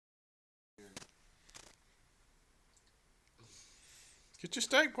Get your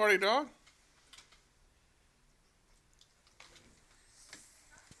steak, party dog.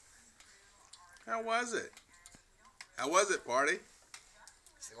 How was it? How was it, party?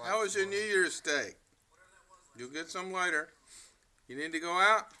 How was your New Year's steak? You'll get some later. You need to go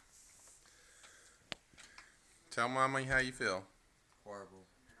out? Tell Mommy how you feel. Horrible.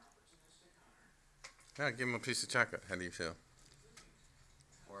 Now give him a piece of chocolate. How do you feel?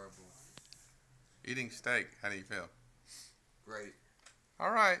 Horrible. Eating steak. How do you feel? Great.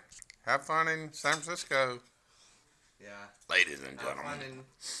 All right. Have fun in San Francisco. Yeah. Ladies and Have fun gentlemen. in...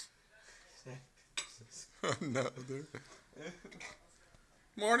 Another.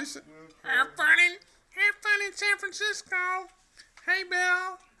 Morty said, have fun in San Francisco. Hey,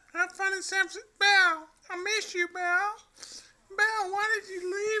 Belle. Have fun in San Francisco. Belle, I miss you, Belle. Belle, why did you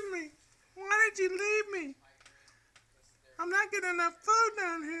leave me? Why did you leave me? I'm not getting enough food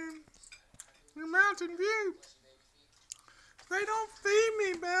down here in Mountain View. They don't feed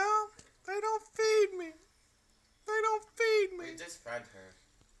me, Belle. They don't feed me. They don't feed me. We just fed her.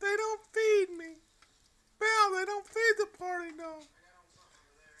 They don't feed me. Belle, they don't feed the party dog.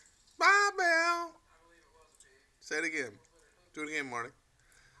 Bye, Belle. Say it again. Do it again, Marty.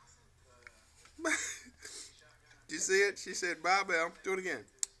 Did you see it? She said, bye, Belle. Do it again.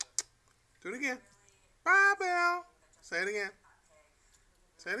 Do it again. Bye, Belle. Say it again.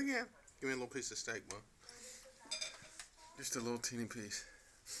 Say it again. Give me a little piece of steak, boy. Just a little teeny piece.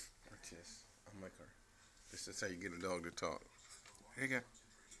 Watch this. I'll make her. This is how you get a dog to talk. Here you go.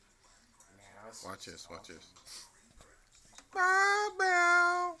 Watch this. Watch this. Bye,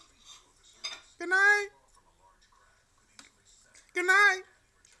 Belle. Good night. Good night.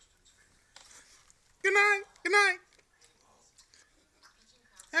 Good night. Good night.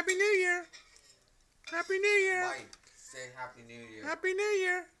 Happy New Year. Happy New Year. Mike, say Happy New Year. Happy New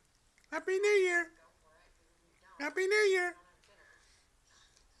Year. Happy New Year. Happy New Year.